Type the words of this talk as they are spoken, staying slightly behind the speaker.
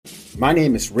My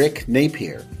name is Rick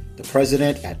Napier, the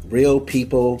president at Real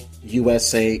People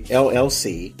USA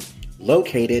LLC,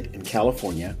 located in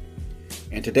California.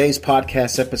 And today's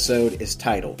podcast episode is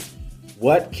titled,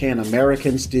 What Can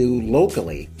Americans Do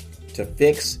Locally to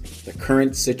Fix the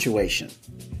Current Situation?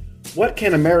 What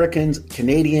can Americans,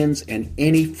 Canadians, and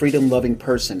any freedom-loving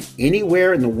person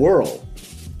anywhere in the world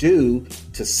do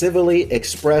to civilly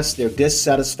express their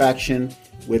dissatisfaction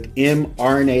with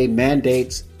mRNA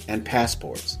mandates and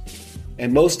passports?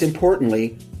 And most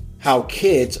importantly, how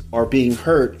kids are being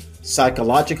hurt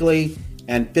psychologically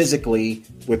and physically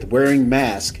with wearing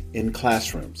masks in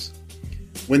classrooms.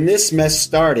 When this mess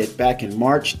started back in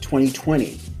March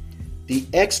 2020, the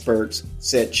experts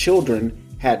said children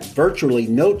had virtually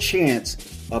no chance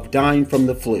of dying from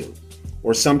the flu,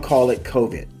 or some call it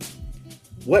COVID.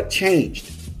 What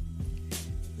changed?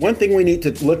 One thing we need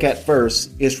to look at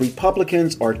first is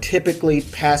Republicans are typically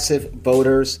passive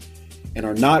voters and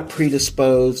are not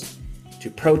predisposed to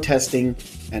protesting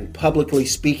and publicly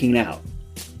speaking out.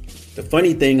 The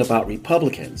funny thing about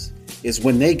Republicans is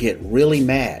when they get really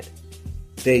mad,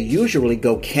 they usually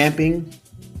go camping,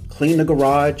 clean the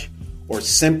garage, or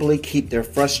simply keep their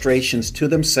frustrations to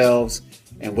themselves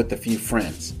and with a few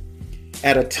friends.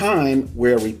 At a time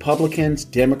where Republicans,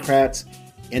 Democrats,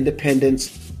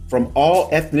 independents from all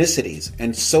ethnicities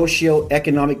and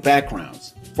socioeconomic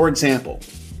backgrounds, for example,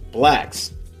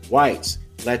 blacks, whites,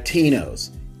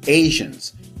 Latinos,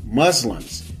 Asians,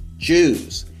 Muslims,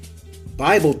 Jews,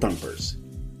 Bible thumpers,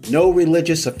 no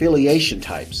religious affiliation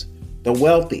types, the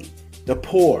wealthy, the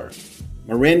poor,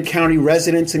 Marin County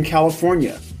residents in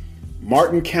California,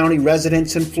 Martin County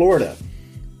residents in Florida,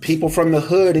 people from the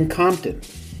hood in Compton,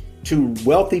 to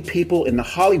wealthy people in the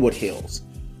Hollywood Hills,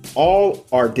 all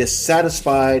are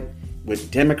dissatisfied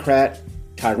with Democrat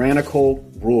tyrannical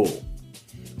rule.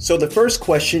 So the first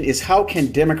question is, how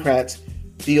can Democrats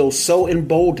feel so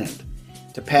emboldened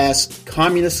to pass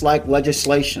communist-like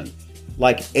legislation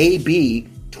like AB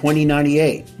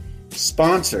 2098,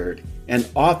 sponsored and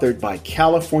authored by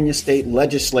California state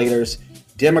legislators,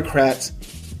 Democrats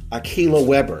Akilah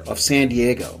Weber of San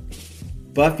Diego,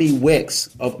 Buffy Wicks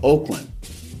of Oakland,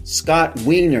 Scott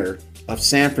Wiener of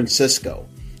San Francisco,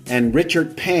 and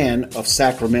Richard Pan of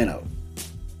Sacramento.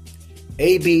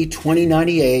 AB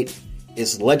 2098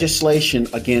 is legislation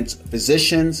against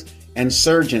physicians and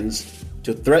surgeons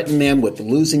to threaten them with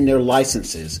losing their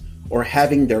licenses or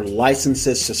having their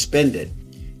licenses suspended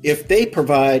if they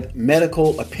provide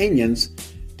medical opinions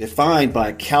defined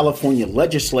by California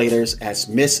legislators as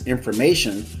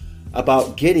misinformation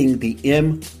about getting the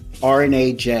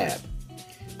mRNA jab.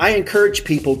 I encourage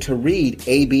people to read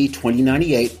AB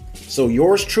 2098 so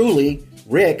yours truly,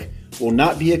 Rick, will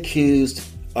not be accused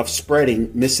of spreading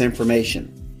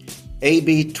misinformation.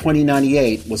 AB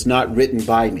 2098 was not written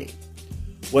by me.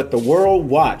 What the world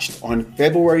watched on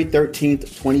February 13th,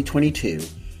 2022,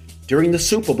 during the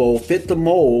Super Bowl fit the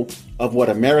mold of what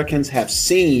Americans have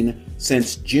seen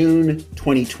since June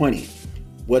 2020.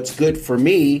 What's good for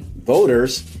me,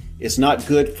 voters, is not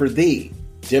good for thee,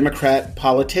 Democrat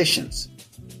politicians.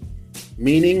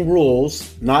 Meaning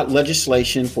rules, not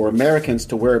legislation for Americans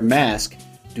to wear masks,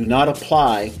 do not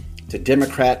apply to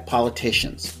Democrat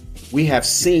politicians. We have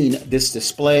seen this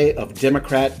display of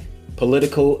Democrat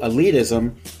political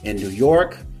elitism in New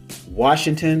York,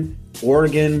 Washington,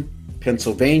 Oregon,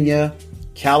 Pennsylvania,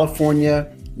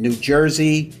 California, New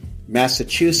Jersey,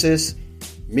 Massachusetts,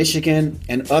 Michigan,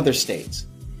 and other states.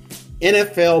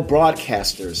 NFL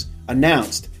broadcasters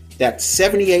announced that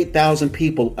 78,000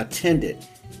 people attended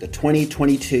the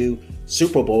 2022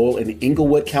 Super Bowl in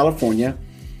Inglewood, California,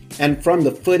 and from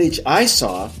the footage I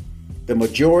saw, the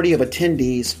majority of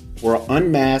attendees were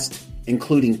unmasked,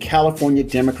 including California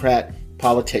Democrat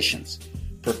politicians,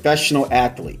 professional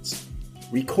athletes,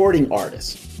 recording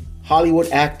artists, Hollywood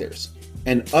actors,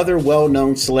 and other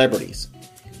well-known celebrities.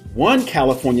 One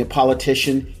California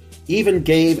politician even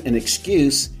gave an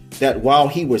excuse that while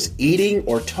he was eating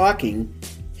or talking,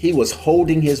 he was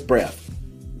holding his breath.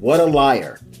 What a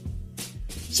liar.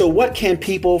 So what can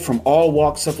people from all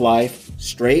walks of life,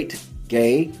 straight,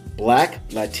 gay, black,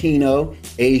 Latino,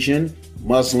 Asian,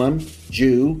 Muslim,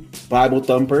 Jew, Bible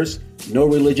thumpers, no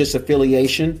religious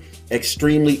affiliation,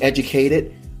 extremely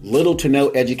educated, little to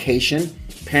no education,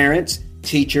 parents,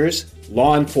 teachers,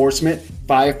 law enforcement,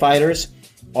 firefighters,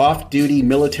 off-duty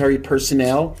military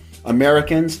personnel,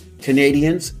 Americans,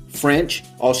 Canadians, French,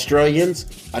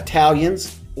 Australians,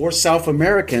 Italians, or South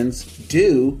Americans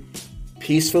do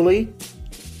peacefully,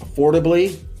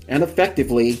 affordably, and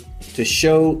effectively to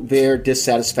show their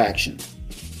dissatisfaction.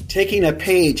 Taking a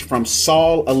page from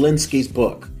Saul Alinsky's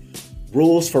book,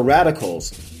 Rules for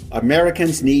Radicals,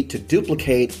 Americans need to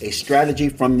duplicate a strategy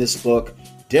from this book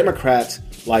Democrats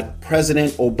like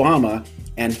President Obama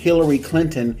and Hillary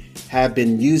Clinton have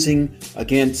been using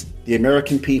against the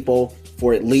American people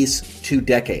for at least 2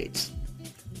 decades.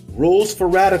 Rules for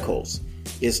Radicals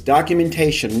is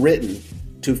documentation written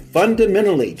to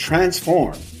fundamentally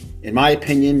transform, in my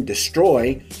opinion,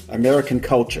 destroy American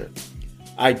culture.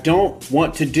 I don't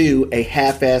want to do a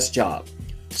half-assed job,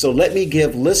 so let me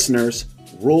give listeners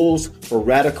Rules for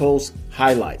Radicals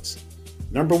highlights.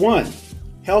 Number 1,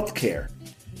 healthcare.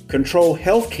 Control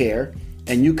healthcare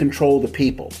and you control the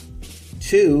people.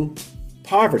 2,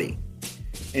 poverty.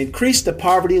 Increase the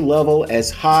poverty level as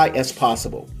high as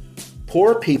possible.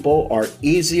 Poor people are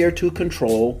easier to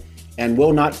control and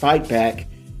will not fight back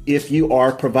if you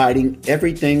are providing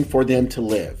everything for them to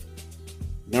live.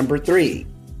 Number 3,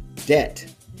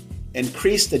 debt.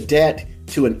 Increase the debt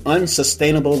to an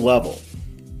unsustainable level.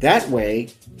 That way,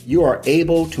 you are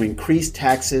able to increase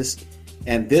taxes,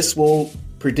 and this will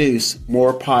produce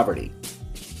more poverty.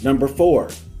 Number 4,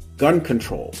 gun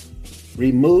control.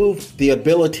 Remove the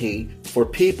ability for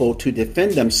people to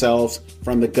defend themselves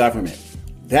from the government.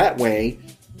 That way,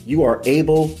 you are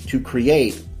able to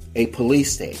create a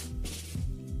police state.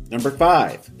 Number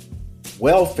 5,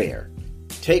 welfare.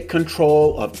 Take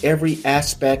control of every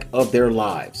aspect of their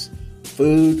lives: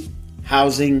 food,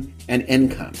 housing, and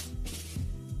income.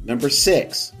 Number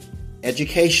 6,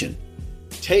 education.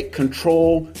 Take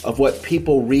control of what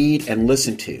people read and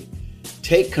listen to.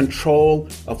 Take control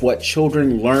of what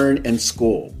children learn in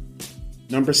school.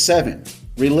 Number 7,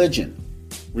 religion.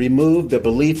 Remove the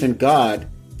belief in God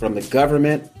from the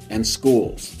government and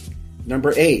schools.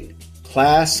 Number 8,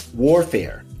 class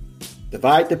warfare.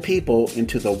 Divide the people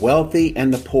into the wealthy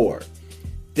and the poor.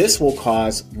 This will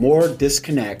cause more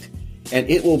disconnect, and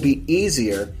it will be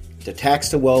easier to tax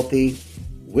the wealthy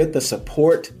with the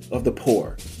support of the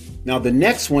poor. Now, the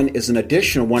next one is an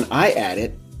additional one I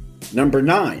added. Number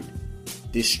 9,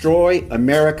 destroy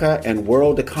America and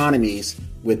world economies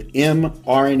with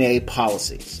mRNA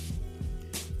policies.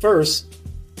 First,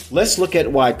 let's look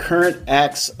at why current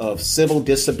acts of civil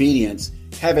disobedience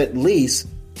have at least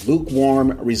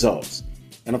lukewarm results.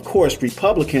 And of course,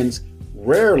 Republicans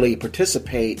rarely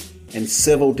participate in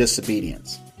civil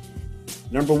disobedience.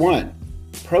 Number 1,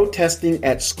 protesting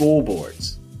at school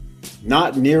boards.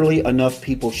 Not nearly enough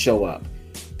people show up.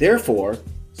 Therefore,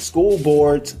 school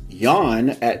boards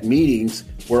yawn at meetings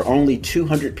where only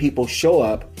 200 people show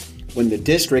up when the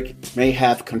district may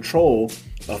have control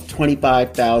of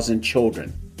 25,000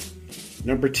 children.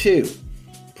 Number 2,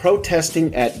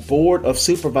 protesting at Board of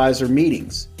Supervisor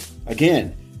meetings.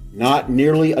 Again, not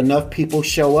nearly enough people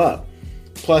show up.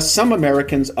 Plus, some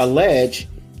Americans allege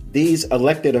these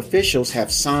elected officials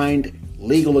have signed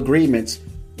legal agreements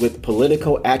with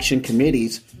political action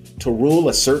committees to rule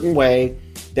a certain way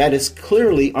that is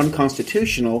clearly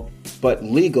unconstitutional but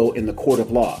legal in the court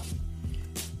of law.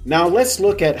 Now let's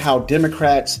look at how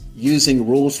Democrats using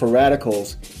Rules for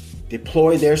Radicals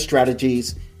deploy their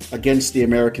strategies against the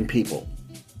American people.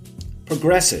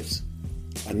 Progressives,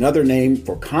 another name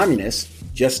for communists,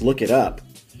 just look it up,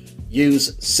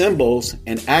 use symbols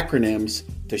and acronyms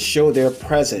to show their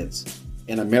presence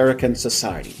in American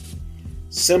society.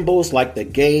 Symbols like the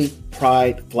gay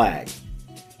pride flag,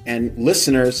 and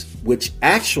listeners, which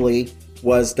actually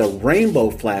was the rainbow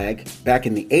flag back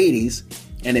in the 80s,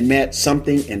 and it meant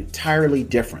something entirely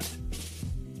different.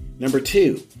 Number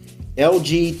 2,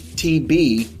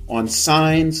 LGTB on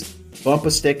signs, bumper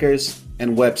stickers,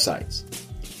 and websites.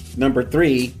 Number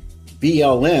 3,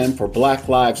 BLM for Black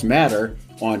Lives Matter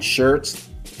on shirts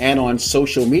and on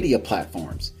social media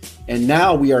platforms. And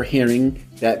now we are hearing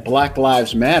that Black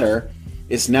Lives Matter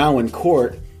is now in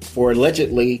court for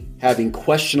allegedly having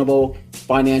questionable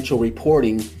financial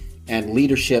reporting and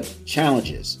leadership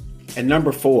challenges. And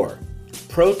number 4,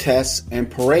 protests and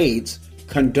parades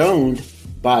condoned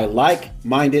by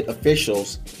like-minded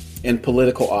officials in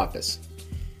political office.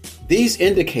 These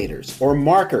indicators or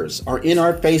markers are in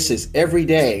our faces every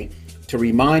day to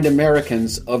remind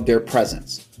Americans of their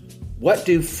presence. What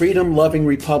do freedom-loving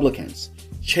Republicans,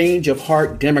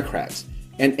 change-of-heart Democrats,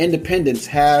 and independents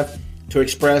have to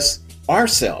express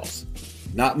ourselves?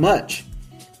 Not much.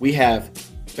 We have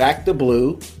Back the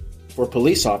Blue for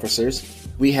police officers,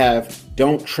 we have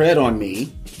Don't Tread on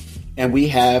Me, and we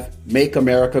have Make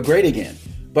America Great Again.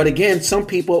 But again, some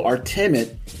people are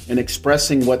timid in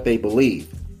expressing what they believe.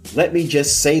 Let me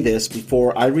just say this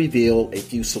before I reveal a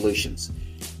few solutions.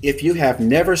 If you have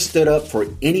never stood up for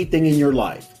anything in your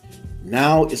life,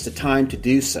 now is the time to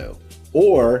do so,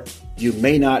 or you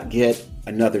may not get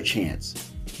another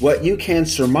chance. What you can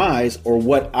surmise, or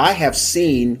what I have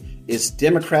seen, is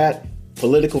Democrat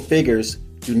political figures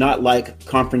do not like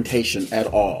confrontation at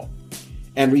all.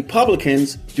 And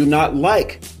Republicans do not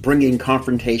like bringing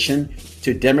confrontation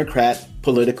to Democrat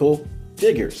political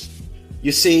figures.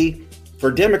 You see, for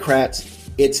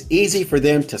Democrats, it's easy for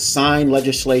them to sign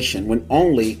legislation when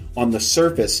only on the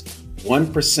surface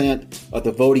 1% of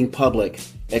the voting public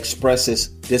expresses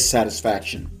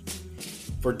dissatisfaction.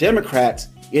 For Democrats,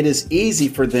 it is easy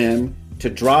for them to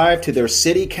drive to their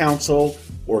city council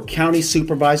or county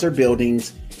supervisor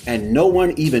buildings and no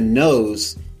one even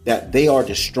knows that they are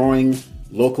destroying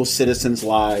local citizens'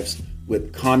 lives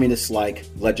with communist-like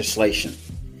legislation.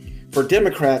 For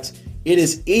Democrats, it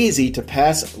is easy to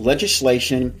pass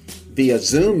legislation via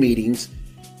Zoom meetings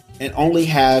and only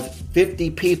have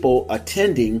 50 people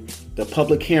attending the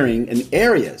public hearing in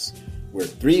areas where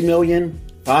 3 million,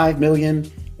 5 million,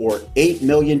 or 8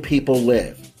 million people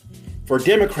live. For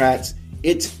Democrats,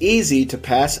 it's easy to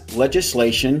pass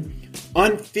legislation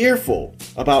unfearful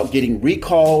about getting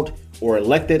recalled or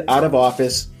elected out of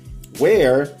office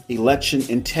where election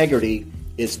integrity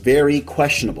is very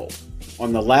questionable.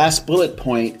 On the last bullet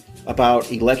point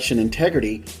about election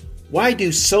integrity, why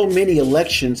do so many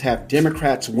elections have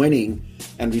Democrats winning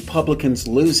and Republicans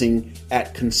losing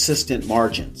at consistent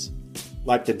margins?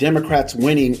 Like the Democrats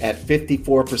winning at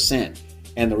 54%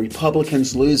 and the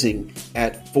Republicans losing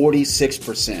at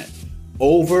 46%,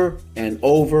 over and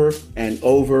over and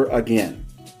over again.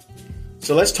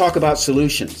 So let's talk about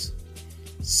solutions.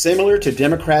 Similar to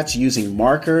Democrats using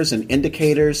markers and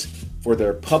indicators for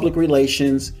their public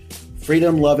relations,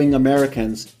 freedom-loving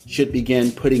Americans should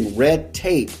begin putting red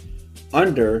tape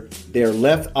under their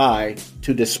left eye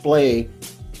to display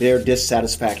their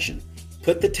dissatisfaction.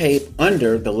 Put the tape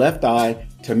under the left eye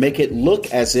to make it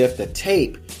look as if the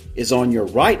tape is on your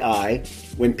right eye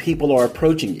when people are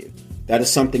approaching you. That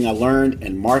is something I learned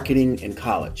in marketing in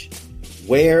college.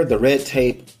 Wear the red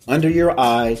tape under your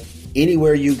eye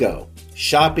anywhere you go.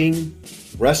 Shopping,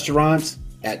 restaurants,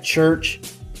 at church,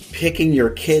 picking your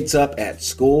kids up at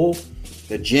school,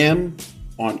 the gym,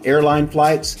 on airline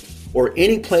flights, or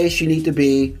any place you need to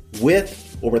be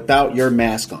with or without your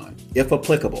mask on, if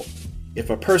applicable. If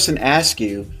a person asks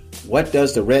you, what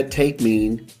does the red tape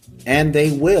mean? And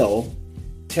they will,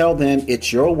 tell them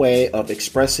it's your way of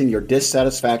expressing your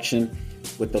dissatisfaction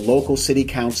with the local city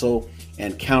council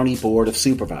and county board of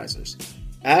supervisors.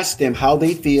 Ask them how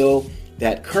they feel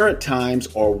that current times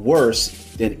are worse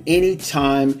than any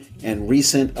time in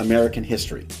recent American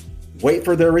history. Wait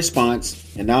for their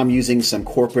response, and now I'm using some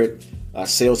corporate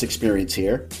sales experience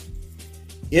here.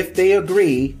 If they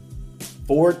agree,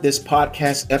 forward this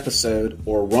podcast episode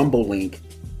or Rumble link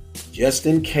just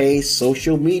in case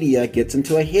social media gets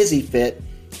into a hissy fit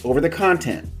over the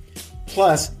content.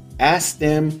 Plus, ask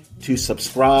them to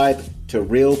subscribe to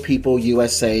Real People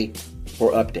USA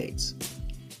for updates.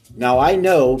 Now, I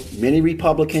know many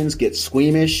Republicans get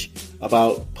squeamish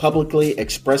about publicly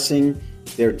expressing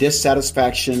their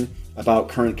dissatisfaction about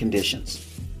current conditions.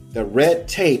 The red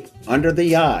tape under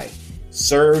the eye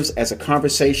serves as a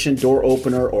conversation door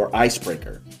opener or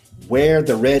icebreaker. Wear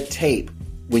the red tape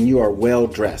when you are well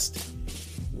dressed.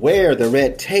 Wear the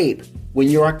red tape when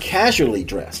you are casually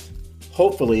dressed.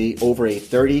 Hopefully, over a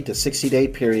 30 to 60 day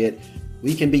period,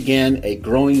 we can begin a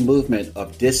growing movement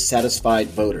of dissatisfied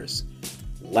voters.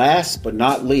 Last but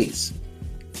not least,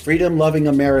 freedom-loving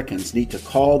Americans need to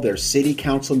call their city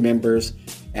council members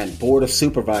and board of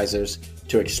supervisors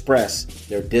to express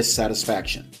their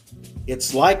dissatisfaction.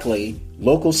 It's likely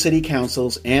local city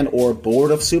councils and or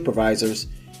board of supervisors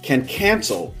can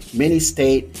cancel many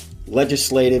state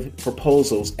legislative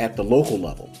proposals at the local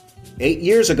level. 8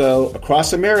 years ago,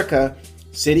 across America,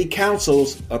 city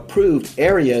councils approved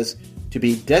areas to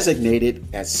be designated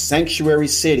as sanctuary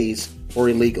cities for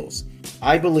illegals.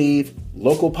 I believe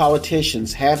local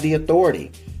politicians have the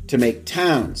authority to make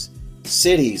towns,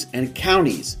 cities, and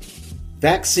counties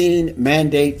vaccine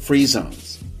mandate-free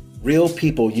zones. Real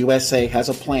People USA has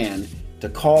a plan to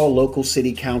call local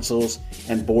city councils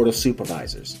and board of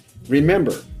supervisors.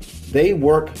 Remember, they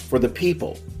work for the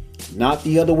people, not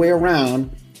the other way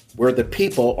around, where the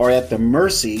people are at the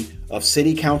mercy of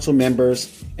city council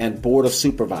members and board of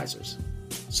supervisors.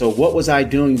 So what was I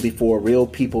doing before Real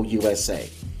People USA?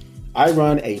 I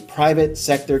run a private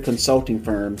sector consulting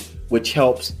firm which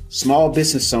helps small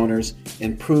business owners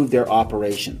improve their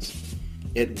operations.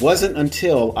 It wasn't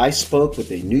until I spoke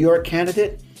with a New York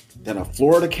candidate, then a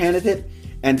Florida candidate,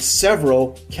 and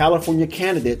several California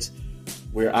candidates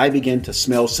where I began to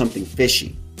smell something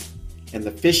fishy. And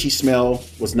the fishy smell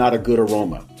was not a good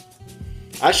aroma.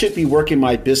 I should be working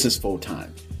my business full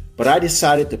time, but I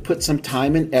decided to put some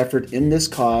time and effort in this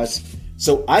cause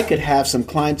so I could have some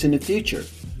clients in the future.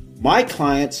 My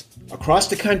clients across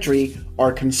the country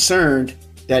are concerned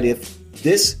that if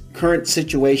this current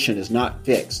situation is not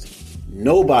fixed,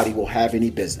 nobody will have any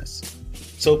business.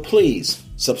 So please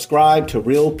subscribe to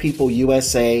Real People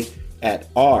USA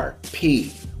at rpusa.org.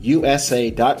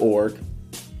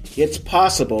 It's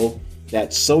possible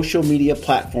that social media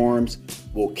platforms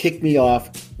will kick me off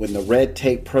when the red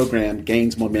tape program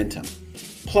gains momentum.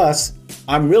 Plus,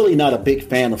 I'm really not a big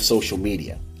fan of social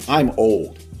media. I'm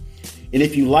old. And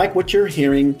if you like what you're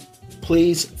hearing,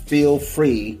 please feel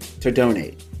free to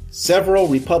donate. Several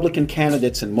Republican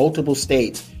candidates in multiple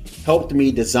states helped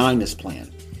me design this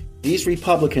plan. These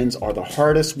Republicans are the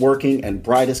hardest working and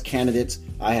brightest candidates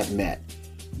I have met.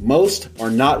 Most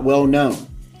are not well known,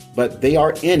 but they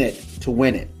are in it to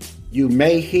win it. You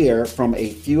may hear from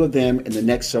a few of them in the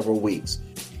next several weeks.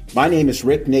 My name is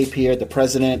Rick Napier, the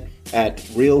president at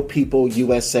Real People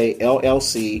USA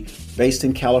LLC, based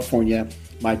in California.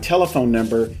 My telephone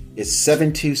number is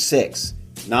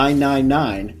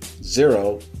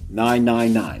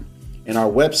 726-999-0999. And our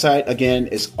website, again,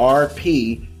 is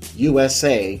rpusa.org.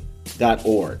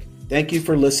 Thank you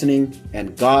for listening,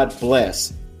 and God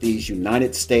bless these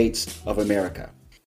United States of America.